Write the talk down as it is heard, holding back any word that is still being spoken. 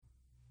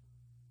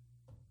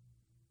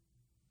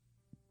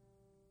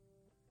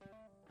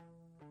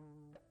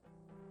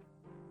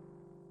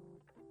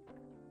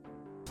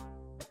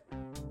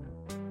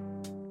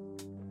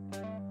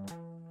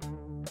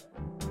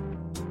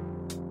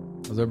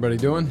How's everybody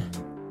doing?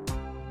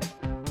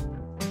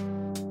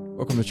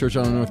 Welcome to Church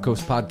on the North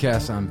Coast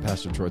podcast. I'm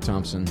Pastor Troy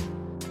Thompson.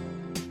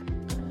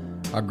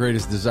 Our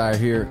greatest desire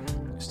here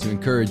is to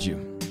encourage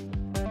you.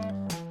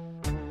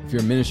 If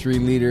you're a ministry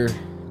leader,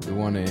 we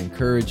want to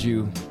encourage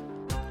you.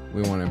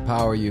 We want to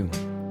empower you.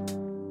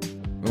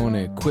 We want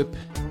to equip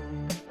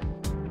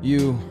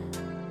you.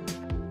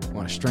 We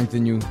want to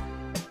strengthen you,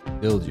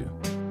 build you.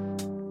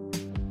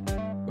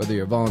 Whether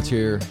you're a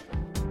volunteer,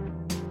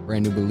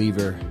 brand new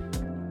believer,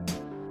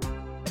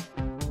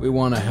 we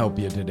want to help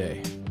you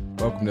today.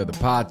 Welcome to the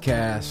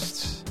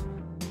podcast.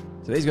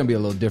 Today's going to be a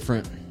little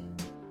different.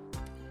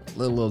 A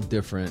little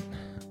different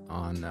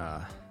on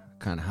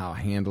kind of how I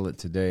handle it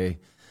today.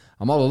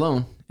 I'm all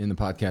alone in the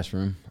podcast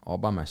room, all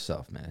by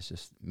myself, man. It's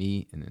just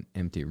me in an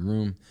empty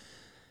room.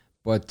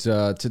 But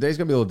today's going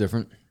to be a little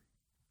different.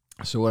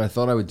 So what I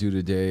thought I would do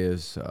today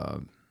is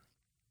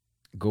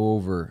go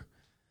over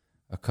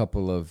a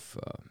couple of,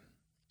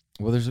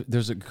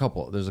 there's a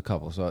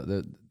couple.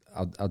 So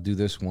I'll do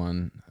this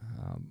one.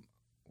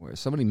 Where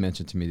somebody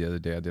mentioned to me the other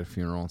day, I did a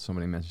funeral, and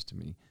somebody mentioned to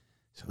me,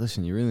 so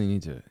listen, you really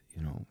need to,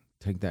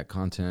 take that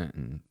content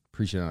and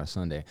preach it on a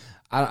Sunday.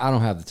 I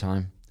don't have the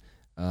time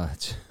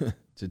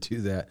to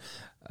do that.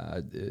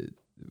 A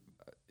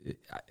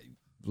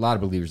lot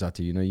of believers out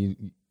there,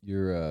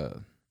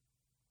 you're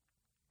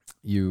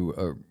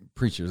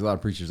preachers. A lot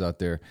of preachers out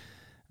there.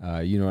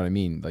 You know what I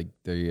mean? Like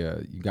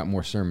you got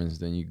more sermons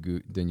than you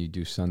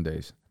do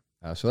Sundays.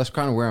 So that's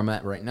kind of where I'm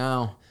at right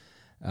now.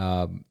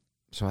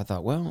 So I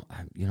thought, well,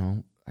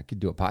 I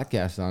could do a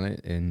podcast on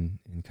it and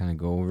kind of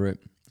go over it,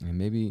 and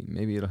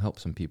maybe it'll help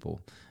some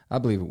people. I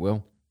believe it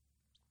will.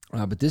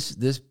 But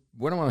this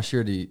what I want to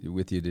share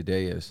with you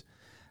today is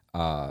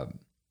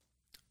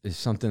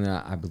something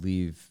that I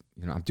believe.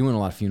 I'm doing a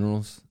lot of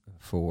funerals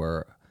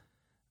for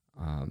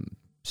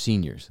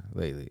seniors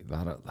lately. A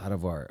lot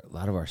of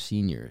our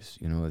seniors.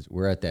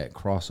 We're at that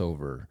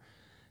crossover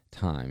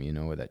time.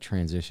 Or that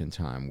transition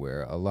time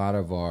where a lot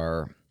of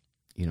our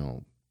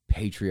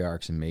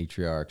patriarchs and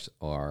matriarchs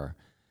are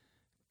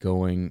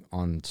going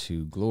on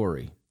to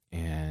glory,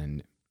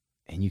 and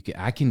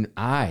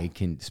I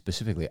can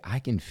specifically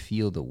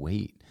feel the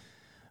weight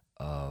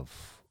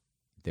of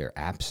their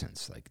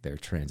absence, like their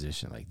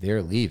transition, like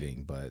they're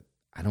leaving, but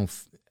I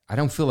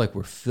don't feel like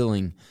we're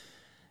filling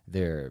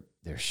their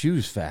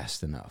shoes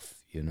fast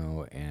enough,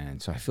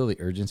 and so I feel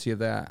the urgency of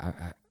that.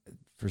 I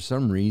for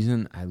some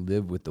reason I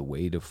live with the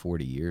weight of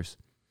 40 years,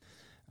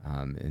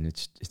 and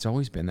it's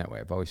always been that way.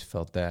 I've always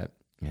felt that,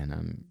 and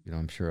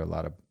I'm sure a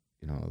lot of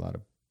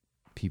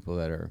people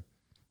that are,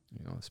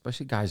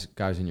 especially guys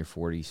in your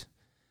 40s,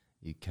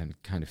 you can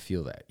kind of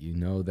feel that.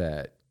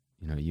 That,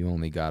 you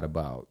only got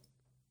about,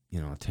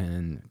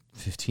 10,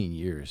 15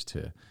 years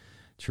to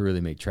really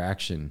make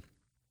traction,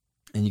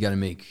 and you got to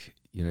make,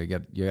 you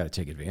got to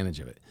take advantage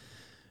of it.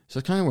 So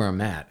that's kind of where I'm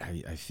at.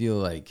 I feel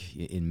like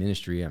in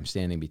ministry, I'm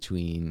standing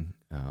between,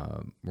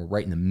 we're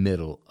right in the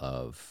middle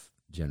of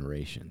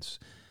generations.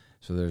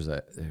 So there's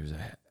a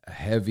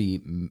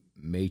heavy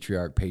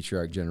matriarch,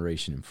 patriarch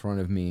generation in front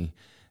of me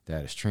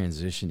that is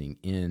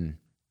transitioning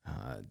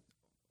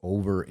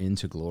over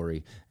into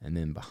glory. And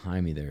then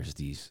behind me, there's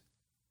these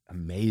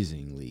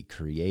amazingly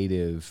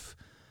creative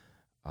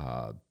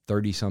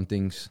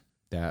 30-somethings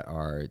that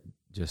are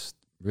just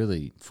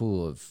really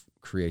full of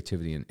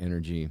creativity and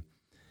energy.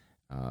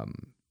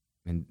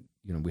 And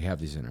we have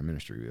these in our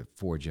ministry. We have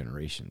 4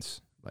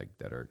 generations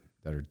that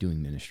are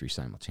doing ministry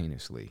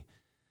simultaneously.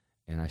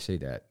 And I say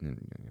that,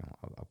 and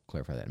I'll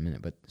clarify that in a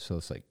minute. But so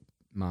it's like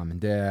mom and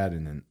dad,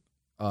 and then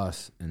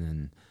us, and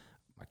then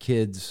my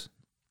kids,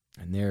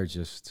 and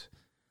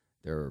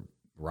they're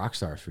rock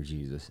stars for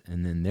Jesus,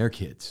 and then their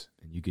kids,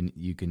 and you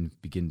can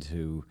begin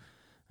to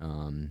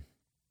kind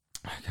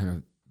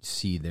of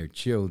see their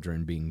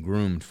children being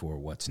groomed for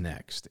what's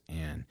next.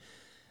 And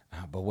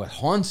but what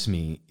haunts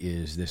me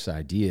is this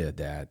idea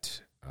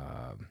that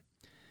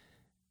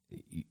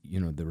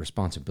the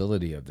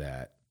responsibility of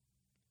that.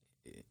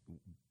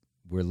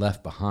 We're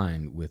left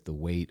behind with the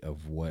weight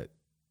of what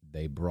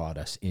they brought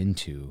us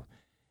into,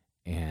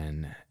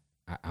 and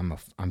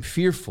I'm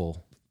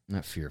fearful,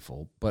 not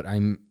fearful, but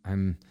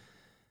I'm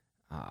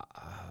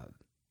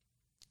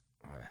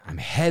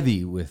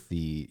heavy with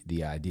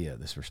the idea,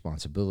 this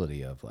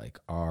responsibility of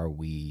are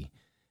we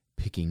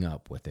picking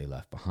up what they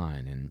left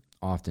behind? And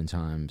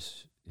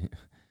oftentimes,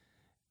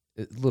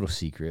 a little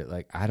secret,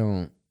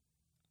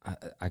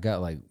 I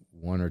got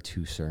 1 or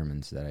 2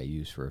 sermons that I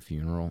use for a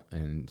funeral,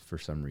 and for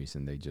some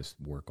reason they just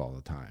work all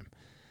the time.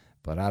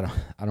 But I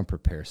don't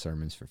prepare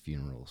sermons for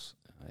funerals.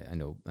 I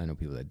know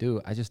people that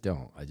do. I just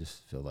don't. I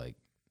just feel like,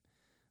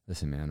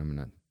 listen, man, I'm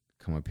gonna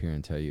come up here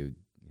and tell you,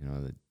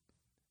 that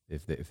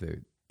if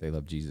they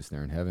love Jesus,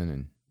 they're in heaven,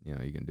 and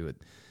you can do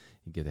it.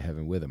 You get to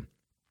heaven with them.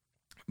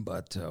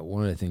 But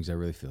one of the things I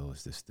really feel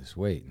is this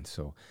weight, and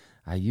so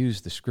I use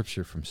the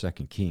scripture from 2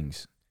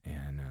 Kings,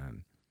 and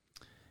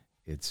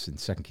it's in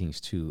 2 Kings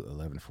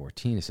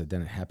 2:11-14. It said,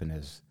 then it happened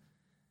as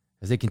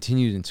they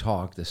continued and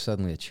talked, that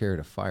suddenly a chariot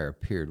of fire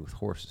appeared with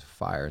horses of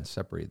fire and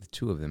separated the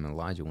two of them. And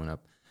Elijah went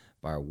up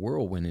by a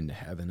whirlwind into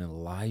heaven, and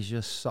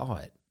Elijah saw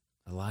it.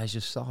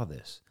 Elijah saw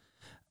this.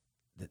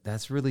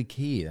 That's really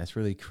key. That's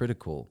really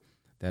critical,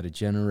 that a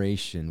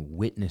generation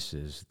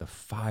witnesses the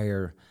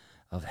fire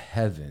of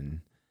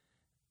heaven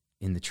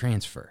in the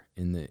transfer,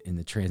 in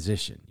the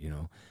transition.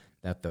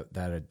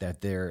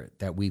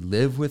 That we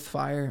live with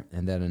fire,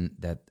 and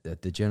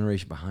that the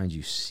generation behind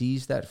you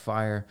sees that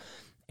fire,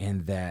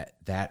 and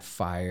that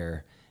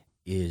fire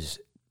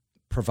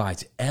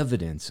provides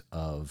evidence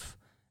of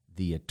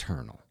the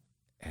eternal.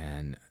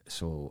 And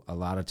so a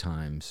lot of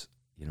times,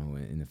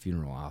 in the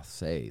funeral, I'll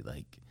say,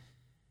 like,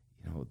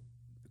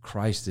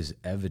 Christ is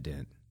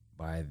evident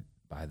by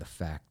the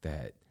fact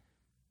that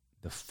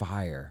the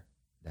fire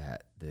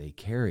that they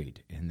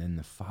carried, and then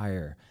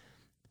the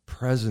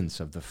presence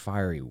of the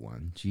fiery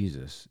one,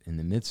 Jesus, in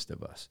the midst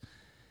of us.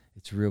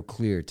 It's real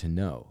clear to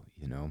know,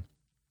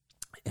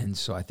 And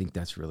so I think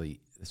that's really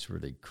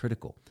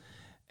critical.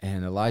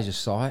 And Elijah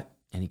saw it,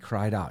 and he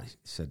cried out. He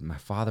said, my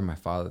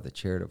father, the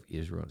chariot of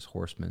Israel, his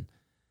horsemen.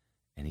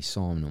 And he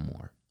saw him no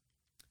more.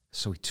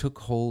 So he took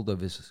hold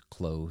of his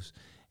clothes,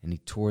 and he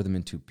tore them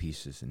in two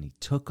pieces, and he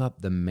took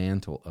up the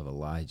mantle of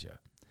Elijah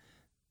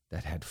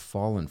that had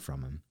fallen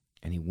from him,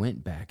 and he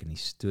went back and he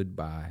stood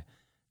by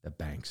the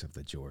banks of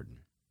the Jordan.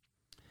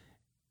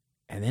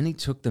 And then he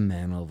took the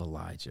mantle of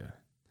Elijah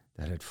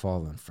that had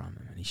fallen from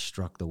him, and he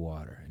struck the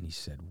water, and he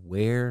said,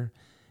 where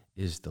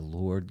is the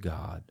Lord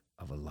God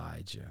of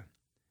Elijah?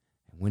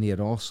 And when he had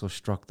also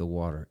struck the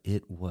water,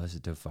 it was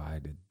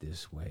divided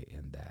this way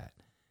and that,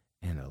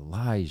 and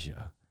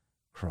Elijah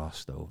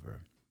crossed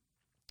over.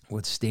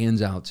 What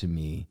stands out to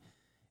me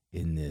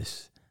in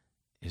this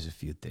is a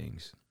few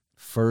things.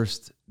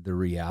 First, the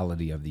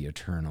reality of the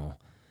eternal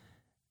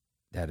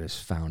that is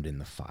found in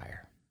the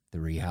fire. The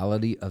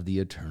reality of the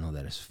eternal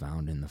that is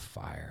found in the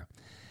fire.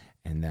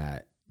 And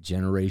that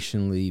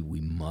generationally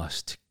we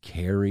must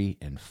carry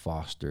and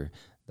foster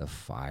the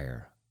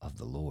fire of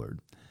the Lord.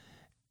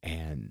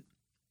 And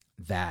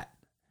that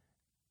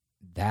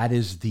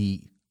is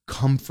the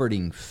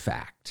comforting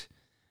fact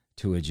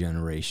to a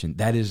generation.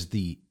 That is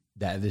the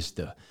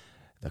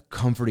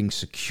comforting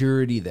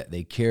security that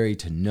they carry,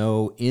 to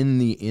know in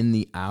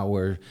the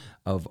hour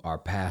of our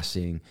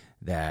passing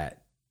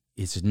that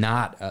it's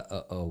not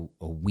a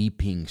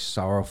weeping,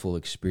 sorrowful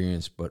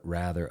experience, but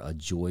rather a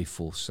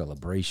joyful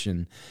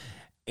celebration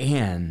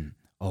and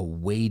a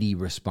weighty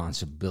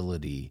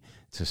responsibility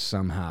to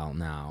somehow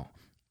now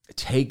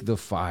take the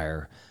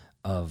fire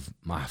of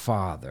my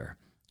Father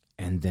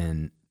and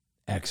then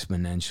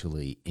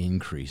exponentially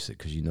increase it.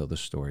 Because you know the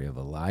story of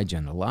Elijah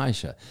and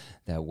Elisha,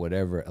 that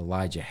whatever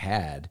Elijah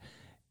had,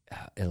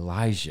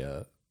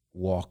 Elijah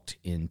walked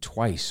in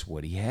twice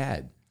what he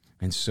had.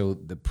 And so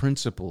the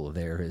principle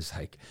there is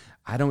like,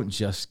 I don't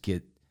just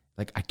get,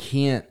 like, I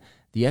can't,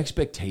 the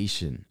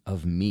expectation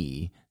of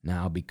me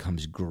now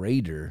becomes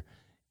greater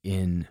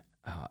in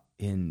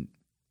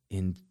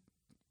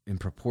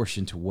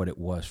proportion to what it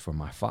was for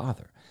my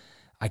father.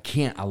 I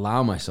can't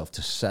allow myself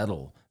to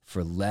settle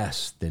for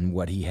less than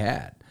what he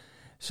had.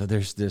 So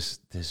there's this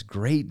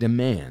great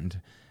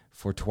demand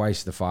for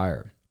twice the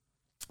fire.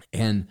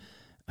 And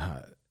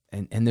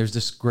there's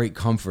this great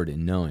comfort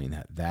in knowing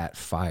that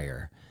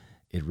fire,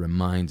 it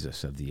reminds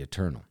us of the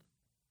eternal.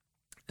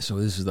 So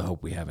this is the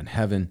hope we have in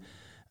heaven.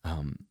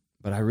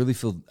 But I really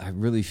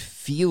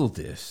feel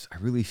this.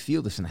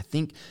 And I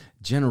think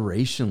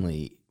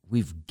generationally,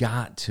 we've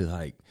got to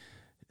like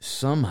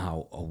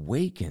somehow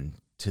awaken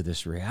to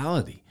this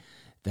reality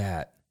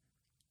that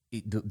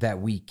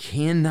we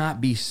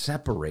cannot be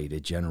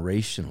separated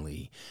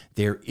generationally.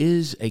 There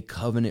is a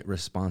covenant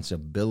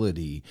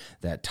responsibility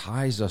that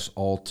ties us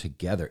all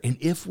together. And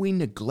if we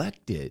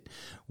neglect it,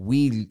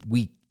 we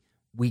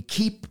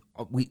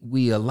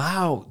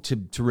allow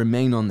to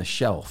remain on the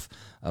shelf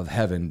of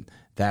heaven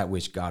that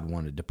which God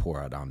wanted to pour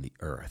out on the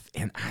earth.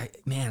 And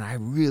I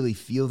really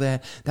feel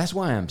that. That's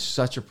why I'm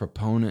such a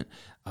proponent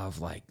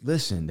of like,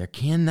 listen, there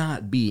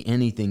cannot be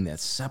anything that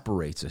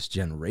separates us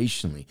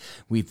generationally.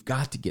 We've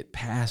got to get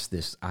past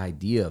this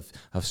idea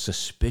of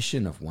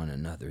suspicion of one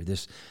another,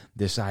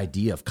 this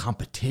idea of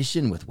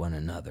competition with one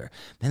another.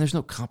 Man, there's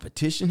no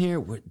competition here.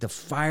 The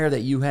fire that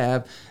you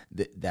have,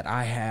 that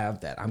I have,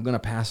 that I'm going to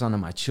pass on to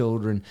my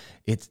children,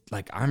 it's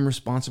like I'm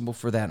responsible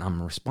for that.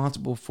 I'm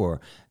responsible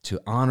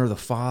to honor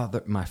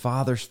my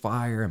father's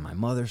fire and my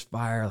mother's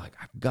fire. Like,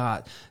 I've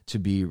got to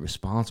be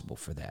responsible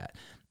for that.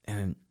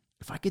 And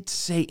if I could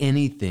say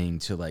anything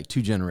to like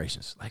two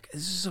generations, like,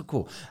 this is so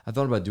cool. I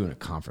thought about doing a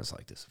conference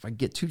like this. If I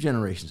get two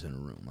generations in a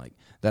room, like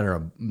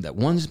that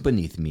one's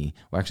beneath me,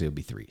 well, actually it would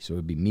be three. So it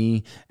would be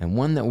me and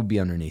one that would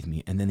be underneath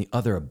me and then the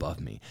other above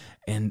me.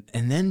 And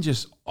then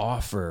just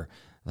offer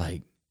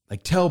like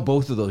tell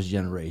both of those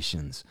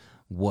generations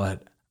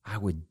what I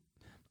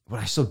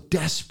so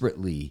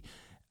desperately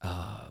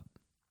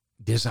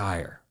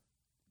desire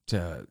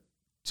to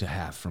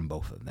have from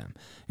both of them.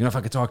 You know, if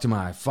I could talk to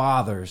my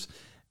fathers,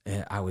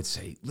 I would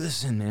say,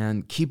 listen,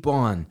 man, keep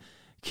on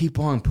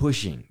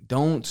pushing.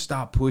 Don't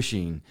stop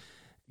pushing,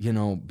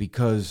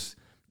 because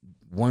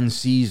one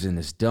season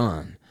is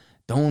done.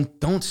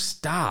 Don't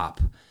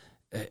stop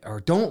or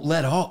don't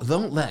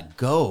let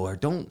go, or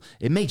don't.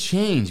 It may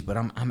change, but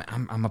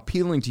I'm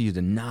appealing to you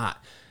to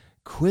not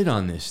quit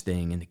on this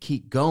thing and to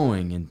keep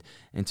going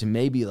and to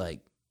maybe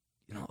like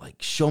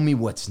show me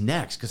what's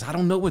next, because I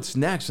don't know what's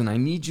next, and I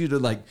need you to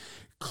like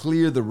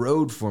clear the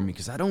road for me,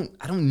 because I don't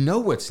know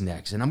what's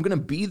next, and I'm gonna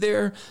be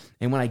there.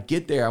 And when I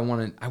get there, I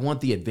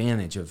want the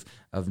advantage of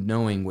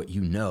knowing what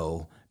you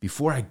know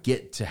before I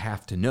get to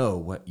have to know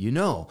what you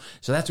know.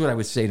 So that's what I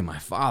would say to my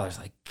fathers,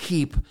 like,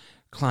 keep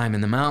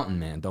climbing the mountain,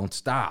 man. Don't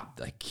stop.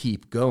 Like,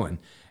 keep going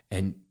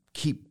and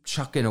keep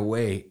chucking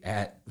away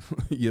at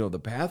the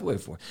pathway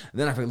for it. And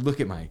then if I look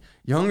at my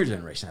younger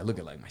generation, I look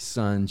at like my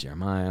son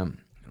Jeremiah,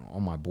 all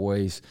my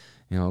boys,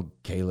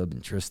 Caleb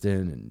and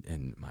Tristan,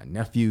 and my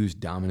nephews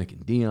Dominic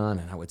and Dion,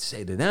 and I would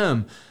say to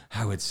them,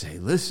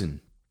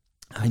 listen,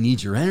 I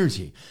need your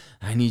energy,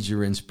 I need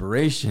your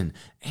inspiration,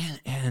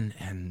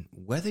 and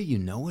whether you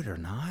know it or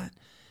not,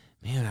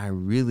 man, I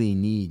really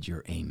need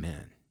your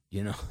amen.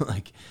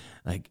 Like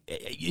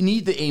you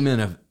need the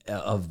amen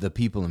of the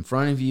people in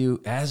front of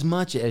you as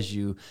much as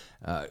you,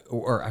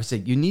 or I say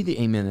you need the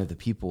amen of the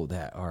people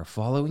that are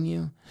following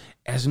you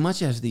as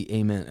much as the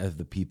amen of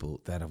the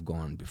people that have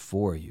gone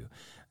before you.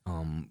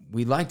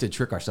 We like to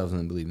trick ourselves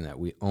into believing that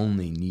we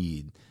only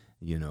need,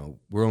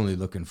 we're only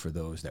looking for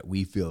those that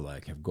we feel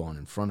like have gone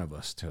in front of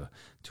us to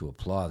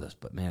applaud us.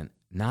 But man,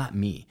 not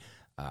me.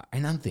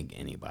 And I don't think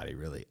anybody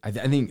really. I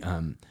think,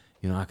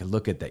 I could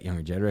look at that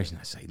younger generation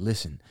and I say,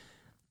 listen,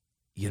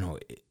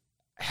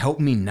 help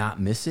me not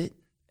miss it.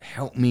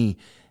 Help me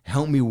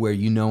where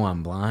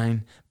I'm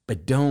blind,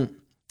 but don't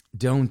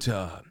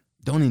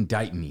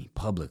indict me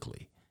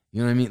publicly.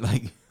 You know what I mean?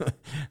 Like,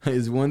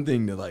 it's one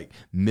thing to like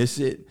miss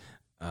it.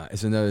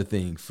 It's another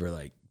thing for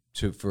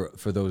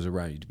those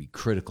around you to be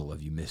critical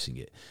of you missing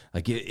it.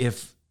 Like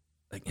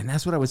and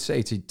that's what I would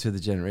say to the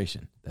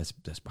generation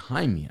that's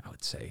behind me. I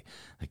would say,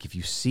 like, if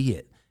you see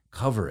it,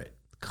 cover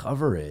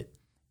it,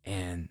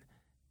 and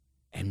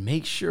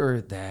make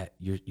sure that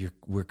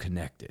we're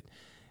connected,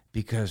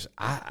 because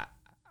I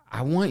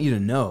want you to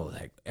know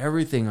that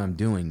everything I'm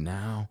doing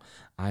now,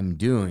 I'm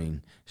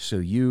doing so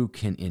you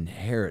can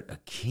inherit a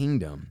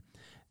kingdom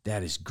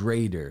that is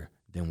greater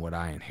than what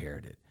I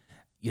inherited.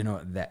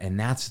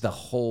 That's the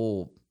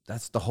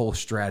whole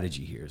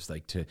strategy here, is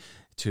like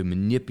to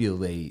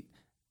manipulate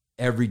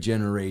every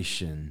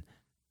generation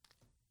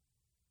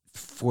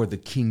for the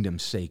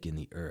kingdom's sake in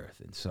the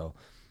earth. And so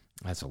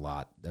that's a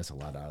lot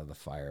out of the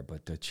fire.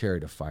 But the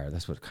chariot of fire,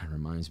 that's what it kind of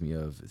reminds me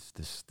of, is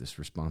this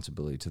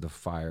responsibility to the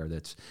fire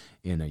that's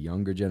in a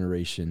younger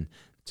generation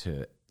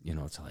to,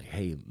 it's like,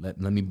 hey, let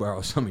me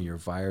borrow some of your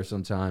fire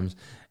sometimes.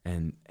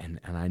 And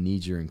I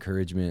need your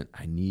encouragement.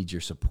 I need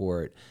your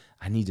support.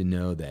 I need to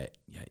know that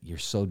you're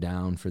so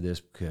down for this,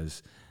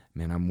 because,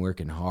 man, I'm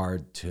working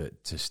hard to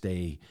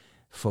stay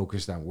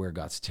focused on where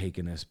God's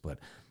taken us. But,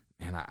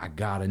 man, I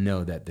got to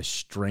know that the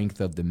strength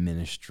of the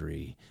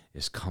ministry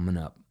is coming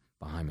up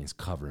behind me, is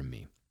covering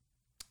me.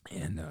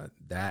 And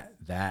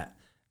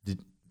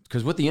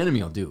because what the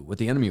enemy will do,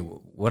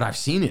 what I've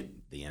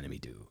seen the enemy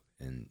do,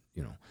 and,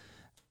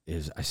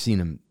 is I've seen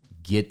him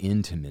get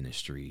into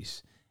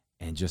ministries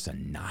and just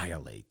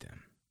annihilate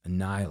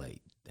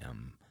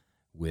them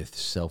with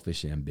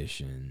selfish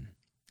ambition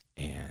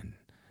and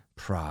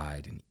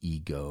pride and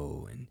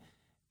ego.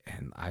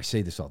 And I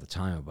say this all the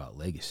time about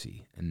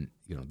legacy. And,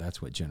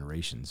 that's what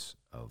generations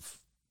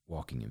of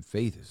walking in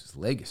faith is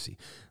legacy.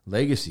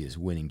 Legacy is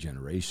winning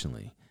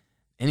generationally.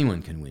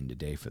 Anyone can win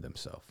today for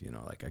themselves.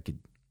 Like I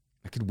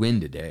could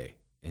win today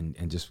and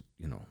just,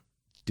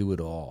 do it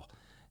all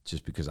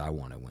just because I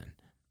want to win.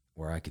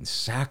 Or I can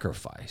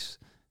sacrifice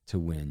to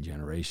win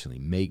generationally,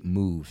 make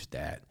moves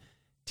that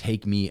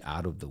take me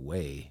out of the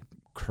way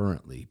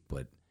currently,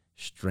 but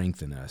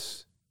strengthen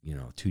us,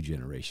 2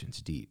 generations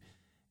deep.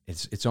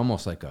 It's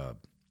almost like a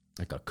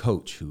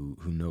coach who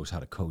knows how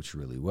to coach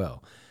really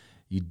well.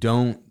 You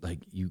don't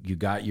you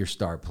got your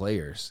star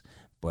players,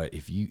 but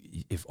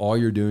if all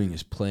you're doing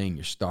is playing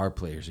your star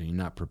players and you're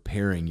not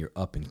preparing your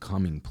up and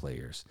coming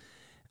players,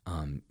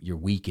 you're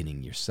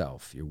weakening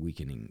yourself.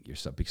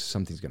 Because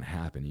something's going to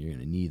happen. You're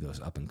going to need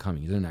those up and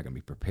coming. They're not going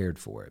to be prepared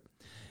for it.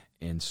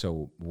 And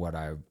so what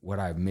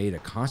I've made a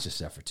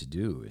conscious effort to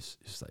do is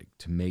like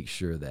to make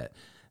sure that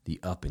the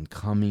up and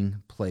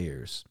coming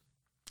players,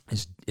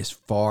 as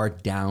far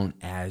down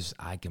as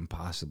I can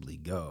possibly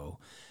go,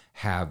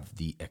 have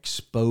the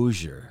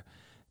exposure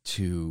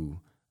to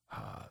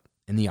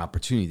and the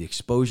opportunity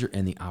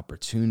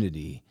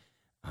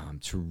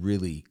to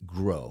really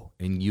grow.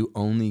 And you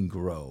only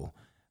grow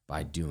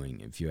by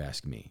doing. If you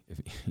ask me,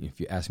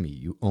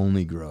 you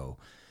only grow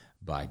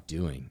by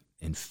doing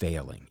and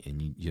failing.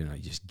 And you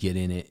just get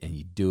in it and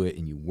you do it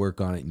and you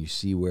work on it and you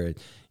see where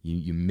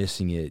you're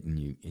missing it and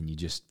you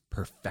just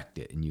perfect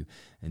it. And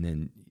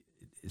then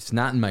it's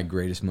not in my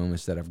greatest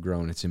moments that I've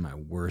grown. It's in my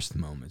worst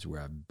moments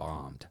where I've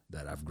bombed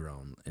that I've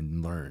grown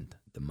and learned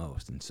the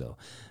most. And so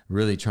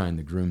really trying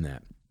to groom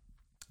that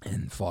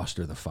and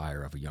foster the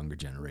fire of a younger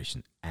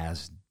generation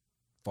as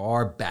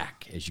far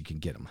back as you can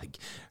get them, like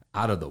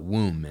out of the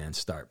womb, man.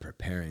 Start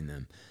preparing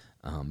them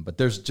But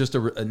there's just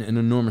an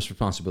enormous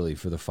responsibility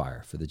for the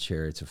fire, for the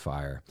chariots of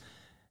fire,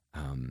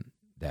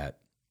 that,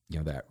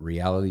 that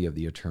reality of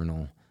the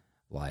eternal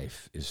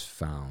life is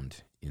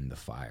found in the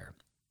fire.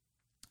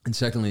 And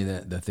secondly,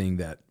 the thing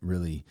that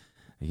really,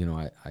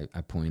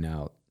 I point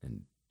out,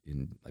 and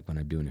in like when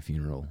I'm doing a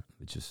funeral,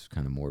 which is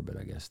kind of morbid,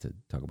 I guess, to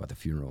talk about the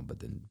funeral, but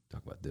then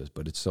talk about this,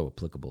 but it's so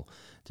applicable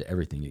to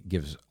everything. It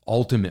gives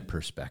ultimate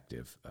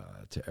perspective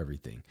to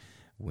everything.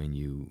 When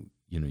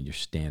you're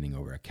standing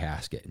over a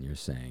casket and you're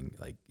saying,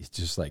 like, it's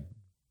just like,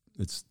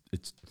 it's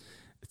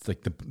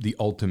like the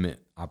ultimate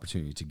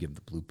opportunity to give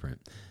the blueprint.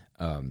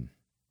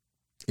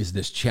 Is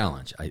this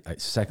challenge.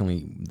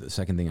 Secondly, the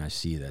second thing I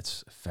see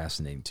that's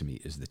fascinating to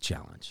me is the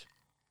challenge.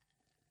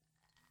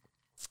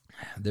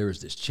 There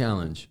is this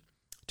challenge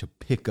to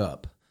pick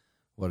up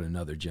what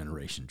another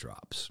generation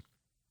drops.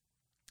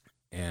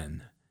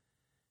 And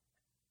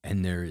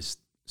there's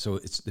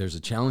a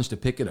challenge to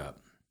pick it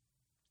up,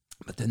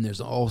 but then there's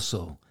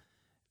also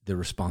the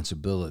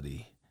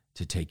responsibility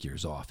to take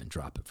yours off and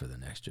drop it for the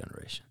next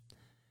generation.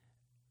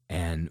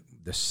 And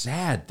the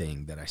sad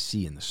thing that I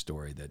see in the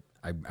story that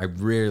I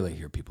rarely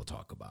hear people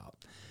talk about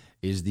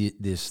is the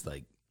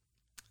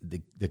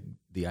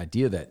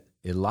idea that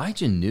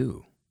Elijah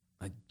knew.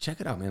 Like,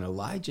 check it out, man.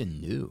 Elijah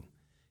knew.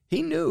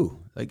 He knew.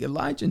 Like,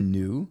 Elijah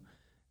knew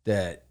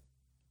that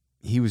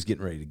he was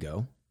getting ready to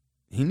go.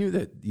 He knew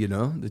that,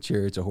 the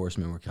chariots of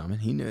horsemen were coming.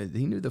 He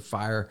knew the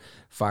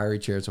fiery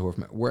chariots of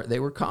horsemen they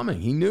were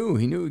coming. He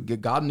knew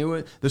God knew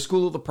it. The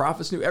school of the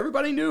prophets knew.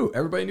 Everybody knew.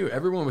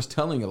 Everyone was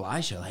telling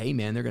Elisha, hey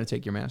man, they're going to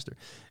take your master.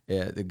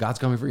 God's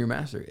coming for your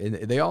master. And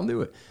they all knew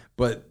it.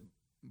 But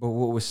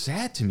what was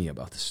sad to me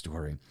about the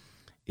story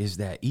is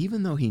that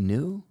even though he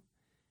knew,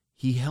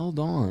 he held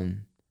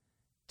on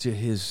to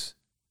his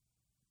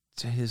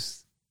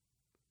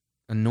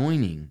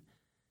anointing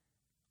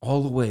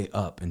all the way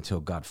up until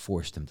God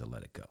forced him to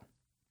let it go.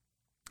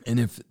 And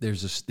if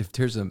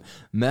there's a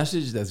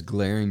message that's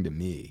glaring to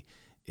me,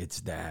 it's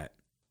that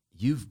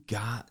you've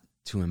got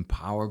to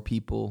empower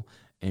people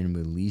and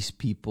release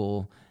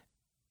people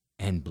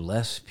and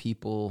bless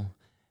people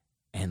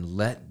and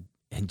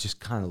just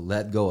kind of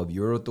let go of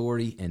your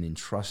authority and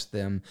entrust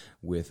them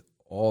with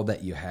all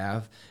that you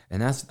have.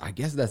 And I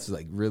guess that's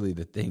like really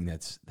the thing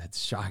that's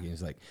shocking.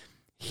 Is like,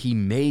 he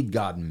made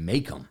God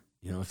make him.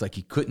 It's like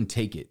he couldn't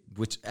take it,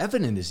 which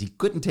evident is he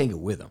couldn't take it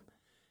with him.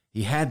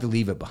 He had to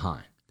leave it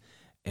behind.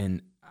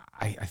 And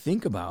I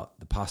think about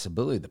the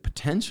possibility, the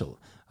potential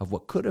of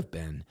what could have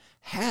been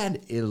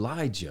had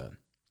Elijah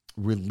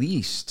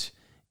released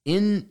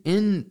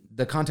in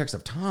the context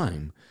of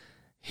time,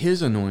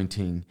 his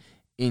anointing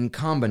in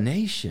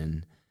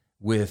combination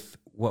with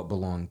what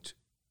belonged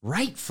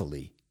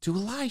rightfully to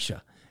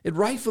Elisha. It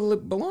rightfully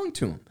belonged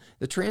to him.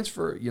 The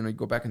transfer, you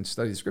go back and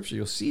study the scripture,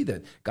 you'll see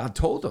that God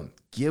told him,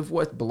 give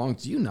what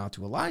belongs to you now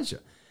to Elijah.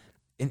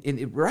 And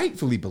it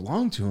rightfully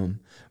belonged to him,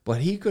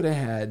 but he could have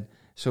had,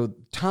 so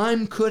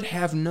time could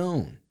have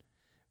known.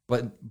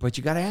 But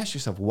you got to ask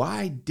yourself,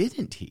 why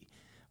didn't he?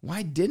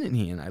 Why didn't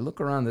he? And I look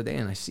around today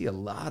and I see a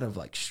lot of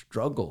like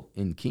struggle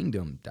in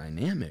kingdom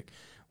dynamic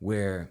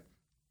where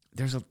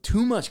there's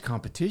too much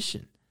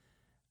competition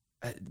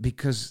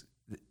because...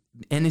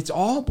 And it's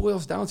all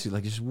boils down to,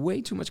 like, there's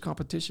way too much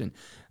competition.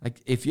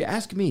 Like, if you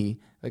ask me,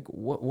 like,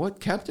 what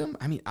kept him?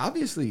 I mean,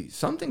 obviously,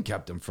 something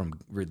kept him from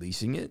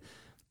releasing it.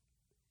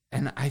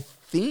 And I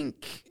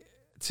think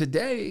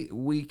today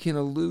we can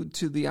allude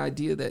to the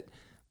idea that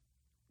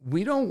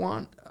we don't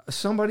want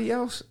somebody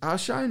else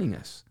outshining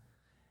us.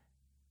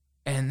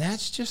 And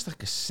that's just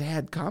like a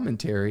sad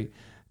commentary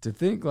to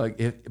think, like,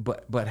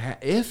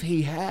 if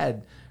he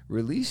had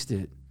released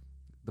it,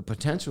 the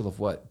potential of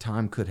what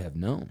time could have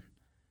known.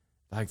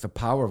 Like the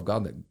power of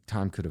God that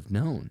time could have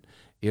known,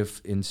 if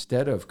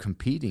instead of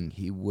competing,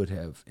 he would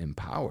have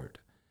empowered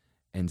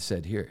and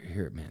said,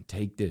 here, man,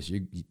 take this.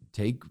 You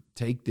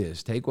take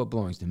this. Take what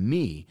belongs to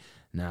me.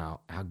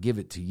 Now I'll give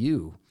it to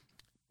you,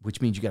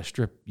 which means you got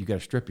to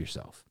strip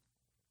yourself.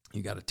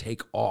 You got to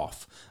take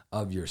off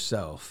of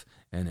yourself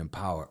and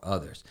empower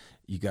others.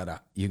 You got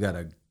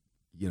to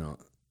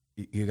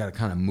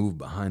kind of move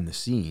behind the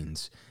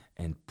scenes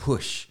and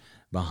push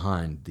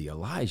behind the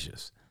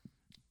Elijahs.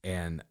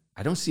 And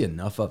I don't see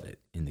enough of it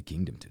in the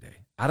kingdom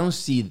today. I don't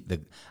see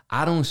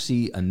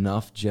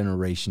enough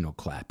generational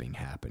clapping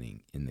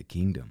happening in the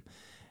kingdom.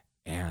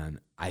 And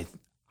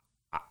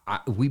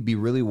we'd be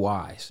really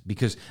wise,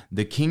 because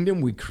the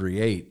kingdom we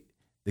create,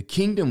 the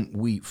kingdom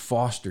we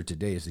foster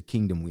today is the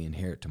kingdom we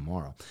inherit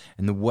tomorrow.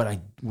 And what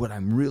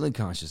I'm really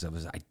conscious of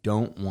is I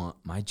don't want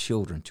my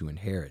children to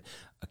inherit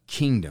a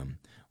kingdom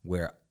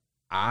where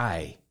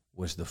I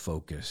was the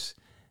focus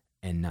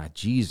and not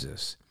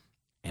Jesus.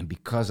 And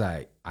because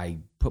I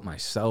put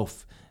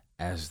myself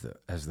as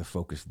the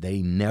focus,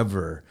 they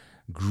never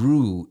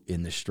grew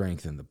in the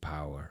strength and the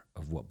power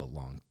of what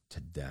belonged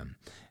to them.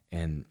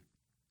 And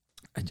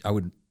I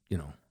would,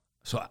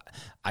 so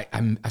I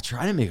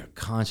try to make a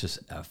conscious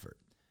effort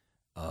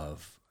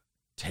of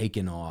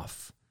taking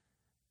off,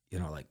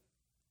 like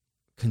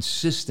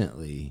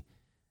consistently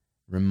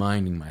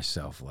reminding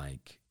myself,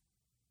 like,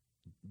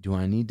 do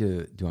I need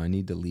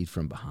to lead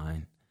from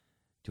behind?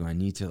 Do I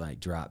need to like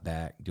drop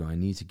back? Do I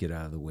need to get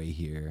out of the way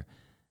here?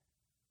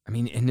 I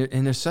mean,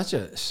 and there's such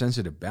a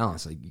sensitive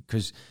balance, like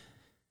because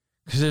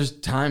there's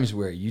times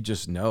where you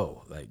just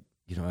know, like,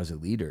 you know, as a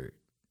leader,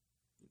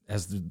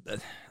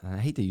 I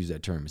hate to use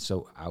that term, it's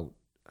so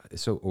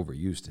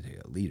overused today,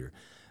 a leader,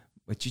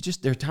 but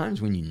there are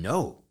times when you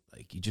know,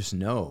 like, you just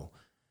know,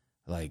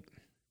 like,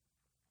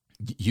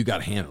 you got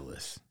to handle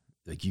this.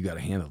 Like, you got to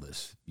handle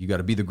this. You got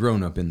to be the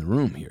grown up in the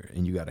room here,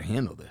 and you got to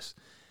handle this.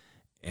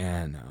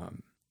 And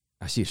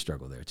I see a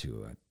struggle there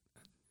too,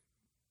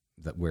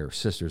 that where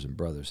sisters and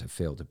brothers have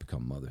failed to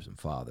become mothers and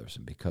fathers,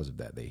 and because of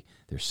that,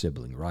 there's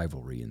sibling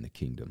rivalry in the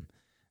kingdom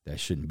that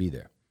shouldn't be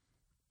there.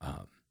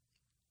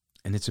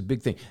 And it's a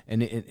big thing.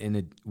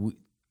 And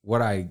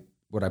what I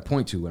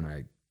point to when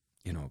I,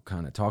 you know,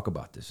 kind of talk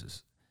about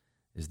this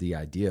is the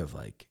idea of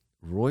like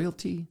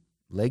royalty,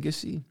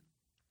 legacy.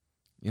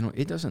 You know,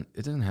 it doesn't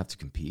have to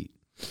compete,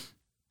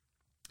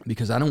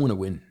 because I don't want to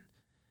win.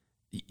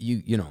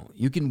 You know,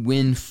 you can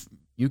win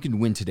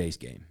today's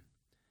game,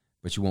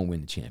 but you won't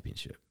win the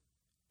championship.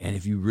 And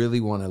if you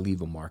really want to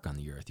leave a mark on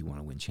the earth, you want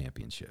to win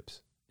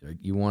championships.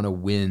 You want to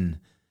win.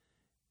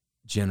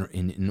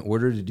 In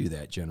order to do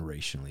that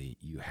generationally,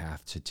 you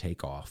have to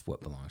take off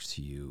what belongs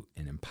to you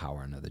and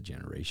empower another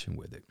generation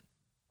with it.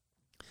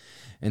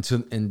 And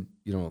so, and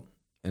you know,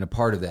 and a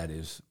part of that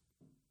is,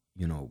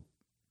 you know,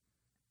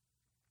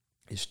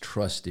 is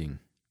trusting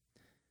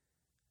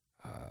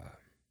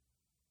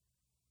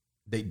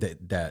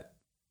that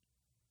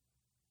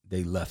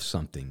they left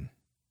something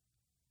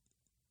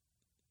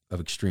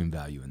of extreme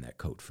value in that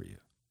coat for you.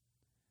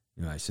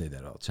 You know, I say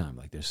that all the time.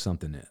 Like, there's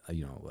something that,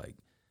 you know, like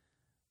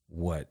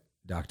what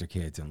Dr.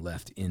 Carrington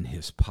left in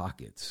his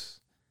pockets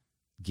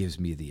gives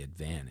me the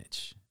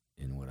advantage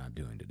in what I'm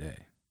doing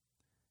today.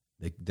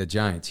 The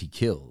giants he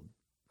killed,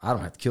 I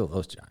don't have to kill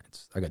those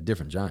giants. I got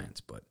different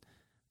giants, but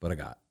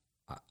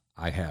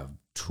I have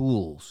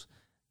tools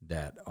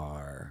that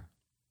are,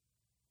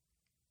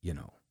 you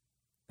know,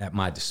 at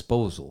my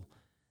disposal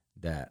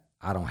that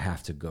I don't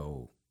have to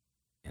go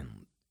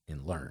and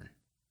learn.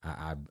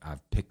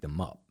 I've picked them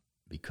up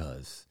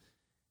because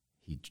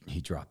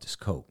he dropped his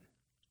coat,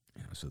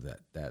 you know, so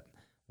that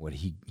what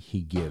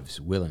he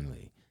gives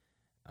willingly,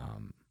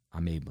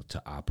 I'm able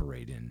to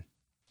operate in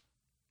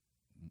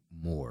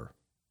more.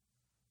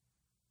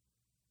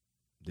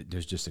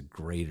 There's just a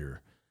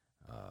greater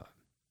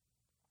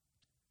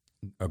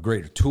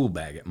tool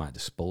bag at my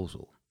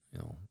disposal. You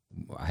know,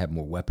 I have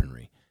more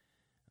weaponry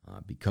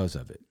because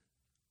of it,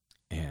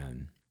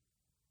 and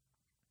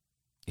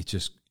it's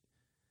just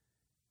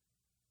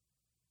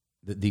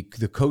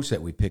the coats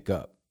that we pick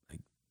up,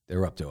 like,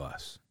 they're up to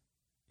us,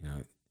 you know.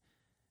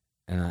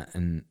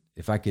 And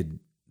if I could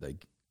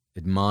like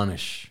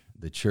admonish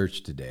the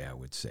church today, I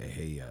would say,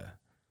 hey,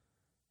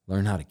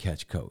 learn how to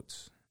catch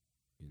coats.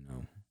 You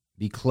know,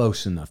 be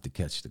close enough to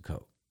catch the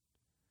coat.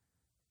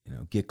 You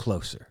know, get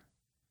closer.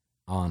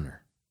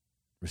 Honor,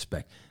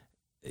 respect.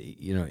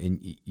 You know, and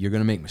you're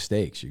going to make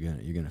mistakes. You're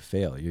going to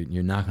fail.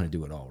 You're not going to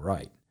do it all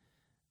right.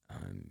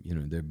 You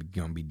know, there are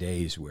going to be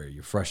days where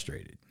you're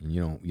frustrated and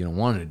you don't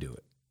want to do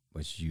it,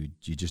 but you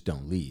just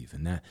don't leave.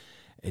 And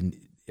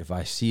if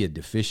I see a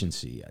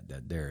deficiency,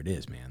 there it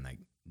is, man. Like,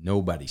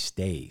 nobody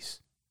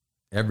stays.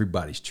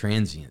 Everybody's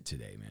transient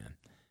today, man.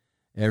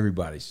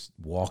 Everybody's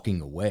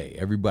walking away.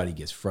 Everybody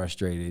gets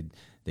frustrated.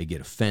 They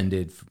get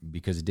offended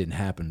because it didn't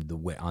happen the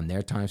way on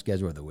their time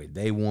schedule or the way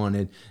they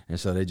wanted. And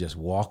so they're just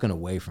walking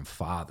away from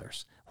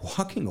fathers,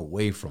 walking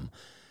away from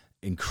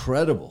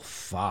incredible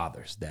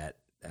fathers that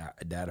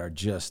are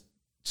just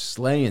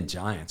slaying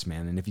giants,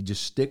 man. And if you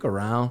just stick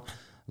around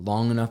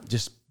long enough,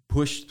 just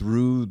push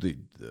through the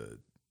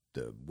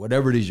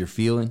whatever it is you're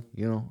feeling,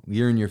 you know,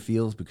 you're in your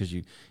feels because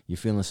you're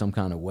feeling some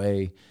kind of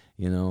way,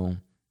 you know.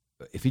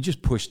 If you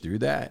just push through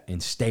that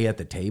and stay at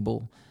the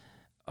table,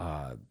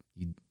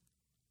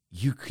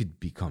 you could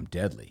become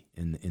deadly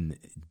in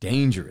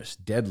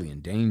deadly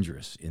and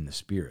dangerous in the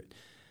spirit.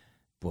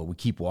 But we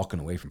keep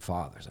walking away from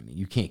fathers. I mean,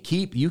 you can't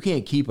keep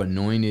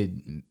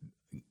anointed,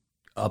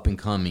 up and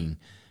coming,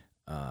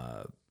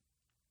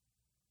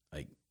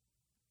 like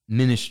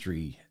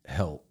ministry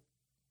help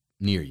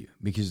near you,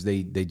 because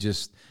they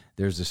just,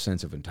 there's a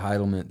sense of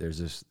entitlement. There's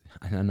this,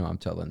 I know I'm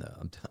telling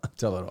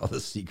all the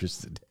secrets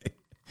today.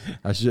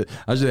 I should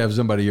have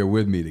somebody here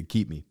with me to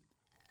keep me.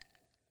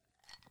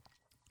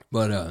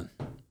 But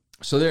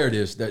so there it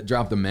is. That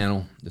drop the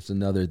mantle. That's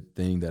another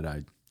thing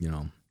that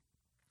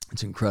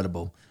it's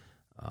incredible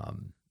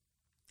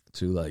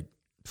to like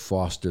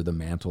foster the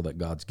mantle that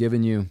God's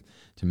given you,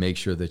 to make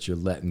sure that you're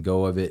letting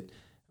go of it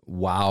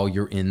while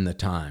you're in the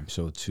time.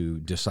 So to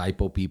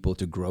disciple people,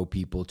 to grow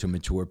people, to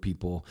mature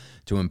people,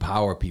 to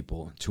empower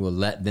people, to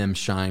let them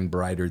shine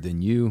brighter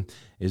than you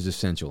is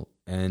essential.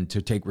 And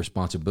to take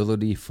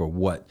responsibility for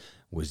what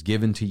was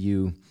given to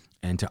you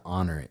and to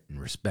honor it and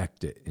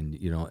respect it. And,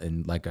 you know,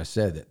 and like I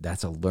said,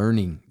 that's a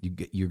learning.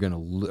 You're going to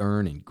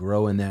learn and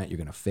grow in that. You're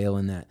going to fail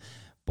in that.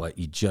 But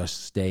you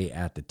just stay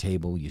at the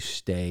table. You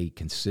stay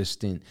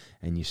consistent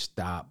and you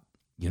stop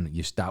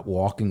you stop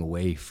walking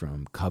away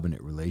from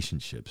covenant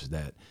relationships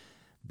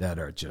that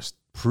are just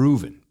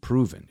proven.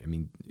 I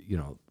mean,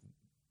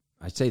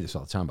 I say this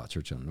all the time about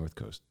Church on the North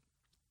Coast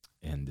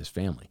and this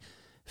family.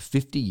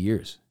 50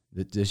 years.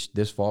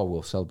 This fall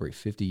we'll celebrate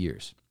 50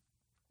 years.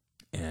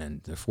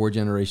 And the 4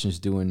 generations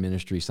doing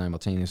ministry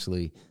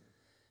simultaneously.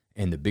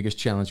 And the biggest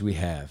challenge we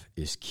have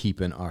is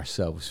keeping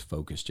ourselves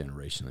focused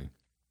generationally.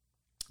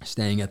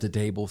 Staying at the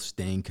table,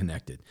 staying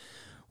connected.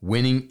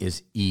 Winning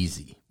is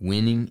easy.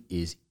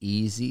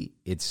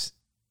 It's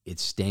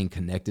staying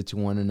connected to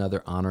one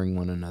another, honoring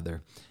one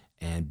another,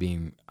 and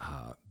being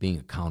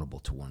accountable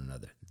to one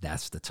another.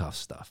 That's the tough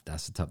stuff.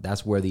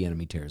 That's where the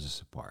enemy tears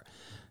us apart.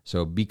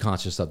 So be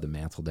conscious of the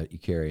mantle that you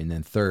carry. And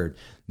then third,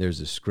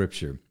 there's a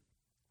scripture,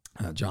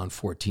 John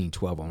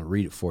 14:12. I'm going to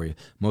read it for you.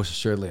 Most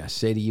assuredly, I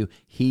say to you,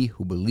 he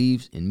who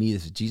believes in me,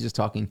 this is Jesus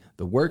talking,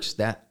 the works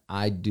that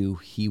I do,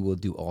 he will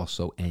do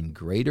also, and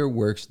greater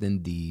works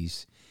than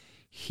these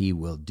he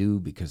will do,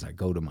 because I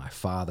go to my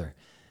Father.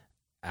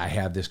 I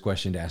have this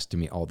question asked to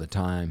me all the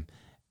time,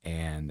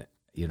 and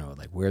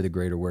where are the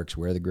greater works?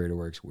 Where are the greater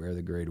works? Where are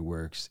the greater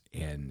works?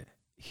 And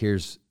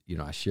here's,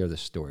 I share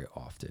this story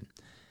often.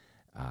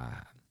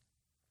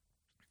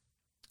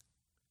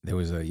 There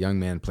was a young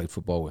man played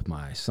football with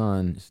my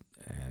son,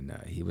 and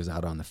he was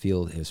out on the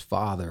field. His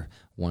father,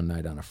 one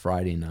night on a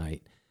Friday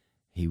night,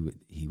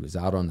 he was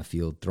out on the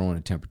field throwing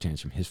a temper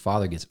tantrum. His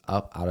father gets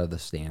up out of the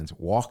stands,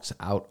 walks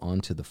out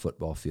onto the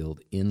football field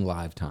in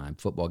live time.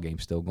 Football game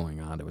still going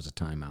on. There was a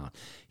timeout.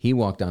 He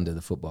walked onto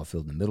the football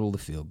field in the middle of the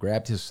field,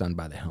 grabbed his son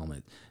by the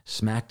helmet,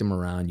 smacked him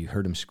around. You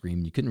heard him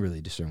scream. You couldn't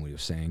really discern what he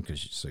was saying,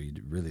 so you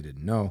really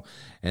didn't know.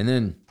 And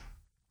then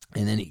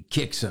he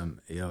kicks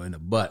him, in the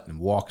butt and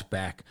walks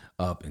back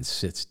up and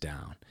sits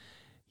down.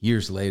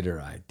 Years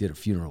later, I did a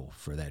funeral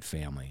for that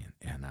family,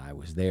 and I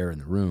was there in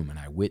the room, and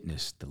I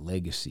witnessed the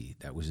legacy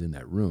that was in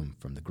that room,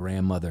 from the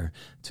grandmother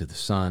to the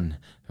son,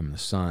 from the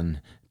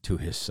son to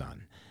his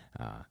son.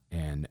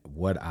 And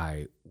what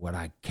I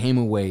came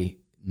away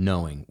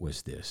knowing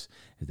was this,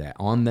 that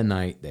on the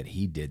night that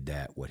he did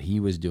that, what he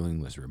was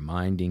doing was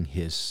reminding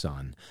his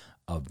son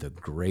of the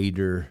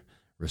greater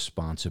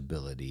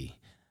responsibility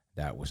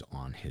that was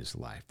on his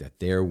life, that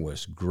there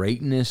was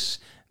greatness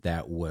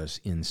that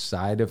was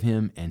inside of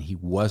him, and he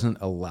wasn't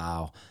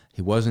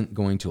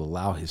going to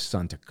allow his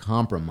son to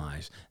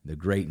compromise the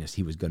greatness.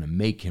 He was going to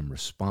make him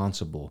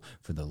responsible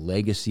for the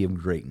legacy of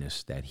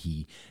greatness that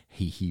he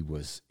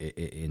was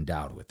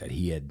endowed with, that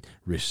he had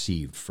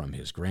received from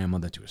his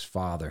grandmother to his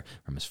father,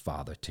 from his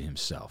father to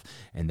himself,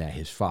 and that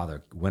his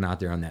father went out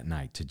there on that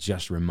night to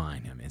just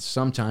remind him. And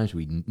sometimes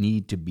we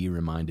need to be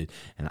reminded,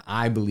 and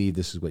I believe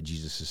this is what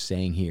Jesus is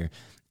saying here.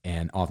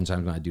 And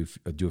oftentimes when I do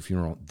a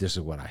funeral, this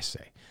is what I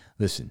say.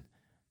 Listen,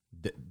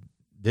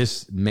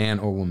 this man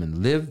or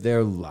woman lived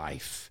their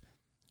life,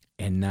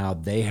 and now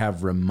they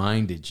have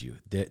reminded you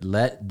that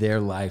let their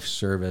life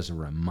serve as a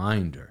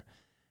reminder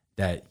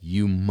that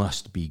you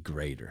must be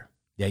greater,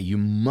 that you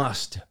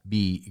must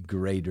be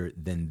greater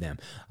than them.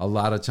 A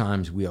lot of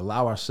times we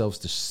allow ourselves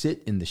to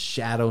sit in the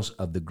shadows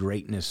of the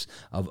greatness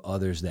of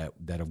others that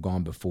have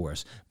gone before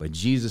us. But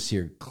Jesus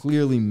here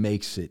clearly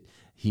makes it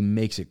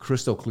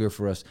crystal clear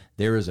for us.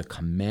 There is a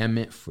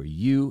commandment for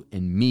you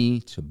and me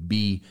to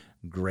be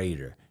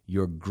greater.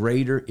 Your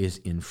greater is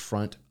in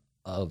front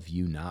of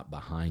you, not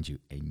behind you,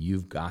 and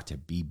you've got to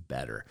be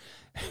better.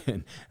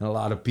 And a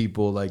lot of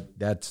people,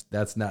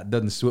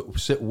 doesn't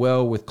sit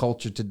well with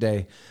culture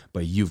today,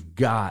 but you've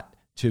got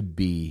to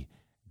be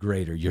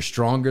greater. You're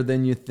stronger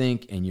than you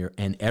think,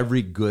 and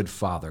every good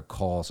father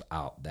calls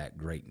out that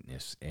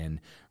greatness.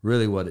 And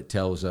really what it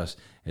tells us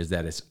is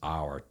that it's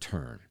our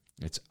turn.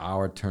 It's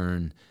our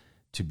turn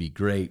to be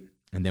great,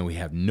 and then we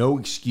have no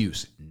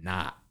excuse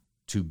not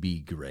to be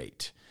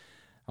great.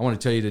 I want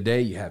to tell you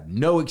today, you have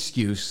no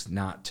excuse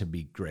not to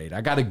be great.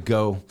 I got to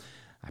go.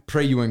 I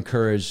pray you were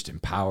encouraged,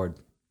 empowered.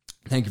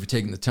 Thank you for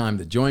taking the time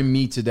to join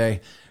me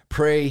today.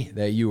 Pray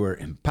that you were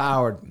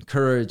empowered,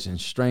 encouraged, and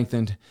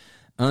strengthened.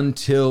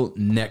 Until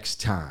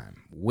next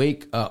time,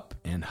 wake up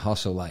and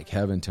hustle like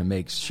heaven to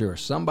make sure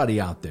somebody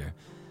out there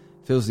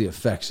feels the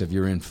effects of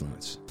your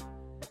influence.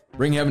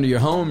 Bring heaven to your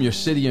home, your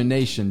city, your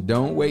nation.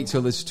 Don't wait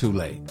till it's too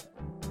late.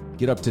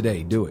 Get up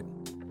today. Do it.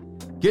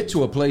 Get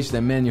to a place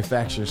that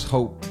manufactures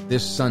hope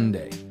this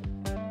Sunday.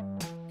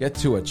 Get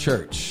to a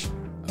church,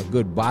 a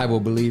good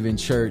Bible-believing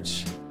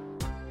church,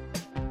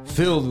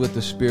 filled with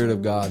the Spirit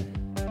of God.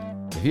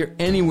 If you're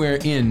anywhere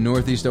in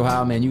Northeast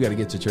Ohio, man, you got to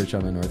get to Church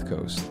on the North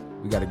Coast.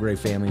 We got a great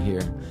family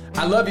here.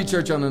 I love you,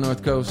 Church on the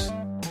North Coast.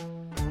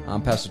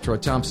 I'm Pastor Troy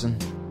Thompson.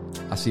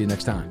 I'll see you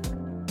next time.